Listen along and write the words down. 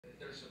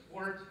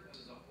support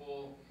as a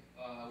whole.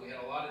 We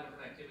had a lot of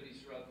different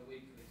activities throughout the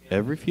week. For the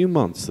Every few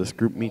months, this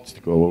group meets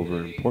to go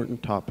over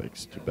important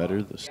topics to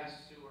better the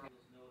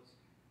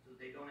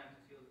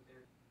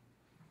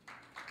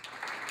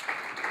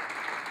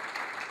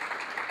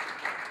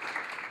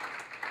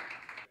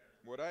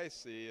What I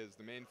see is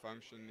the main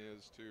function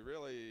is to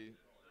really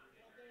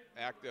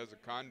act as a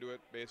conduit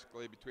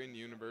basically between the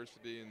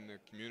university and the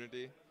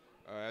community.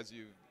 As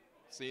you've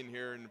seen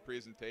here in the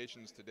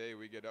presentations today,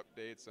 we get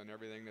updates on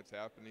everything that's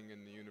happening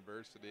in the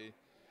university,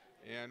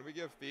 and we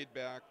give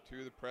feedback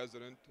to the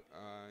president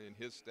and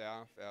his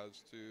staff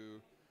as to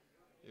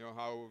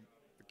how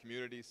the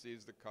community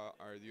sees the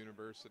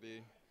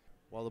university.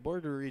 While the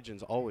Board of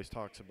Regents always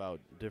talks about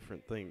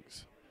different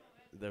things,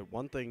 the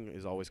one thing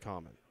is always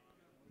common.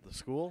 The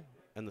school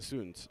and the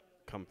students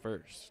come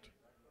first.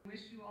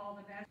 Wish you all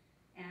the best.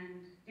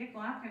 And Dick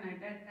Locken, I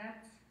bet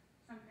that's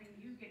something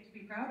you get to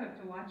be proud of,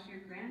 to watch your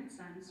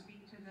grandson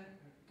speak to the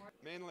board.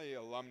 Mainly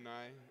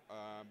alumni,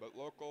 but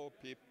local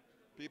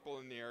people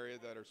in the area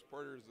that are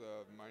supporters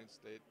of Minot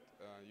State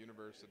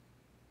University.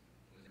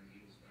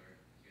 Meeting will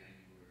start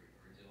January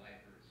or July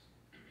 1st,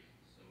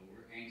 so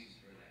we're anxious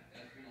for that.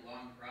 That's been a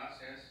long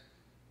process.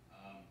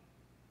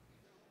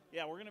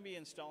 Yeah, we're going to be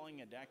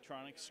installing a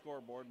Daktronics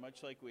scoreboard,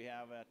 much like we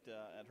have at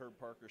Herb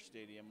Parker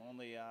Stadium,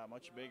 only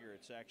much bigger.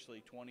 It's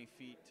actually 20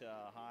 feet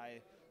high,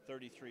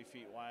 33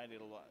 feet wide.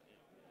 It'll,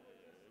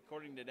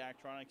 according to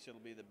Daktronics, it'll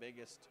be the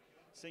biggest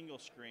single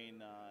screen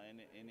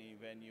in any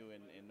venue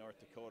in North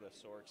Dakota.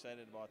 So we're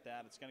excited about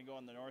that. It's going to go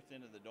on the north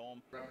end of the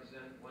dome.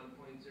 Represent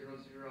 1.00.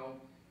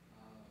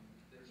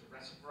 There's a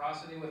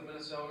reciprocity with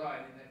Minnesota.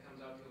 I think that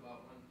comes out to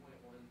about 1.12.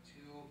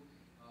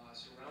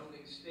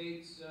 Surrounding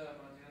states,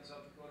 Montana,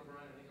 South Dakota,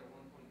 Brian, I think are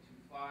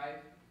 1.25.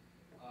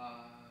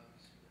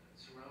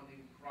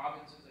 Surrounding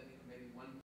provinces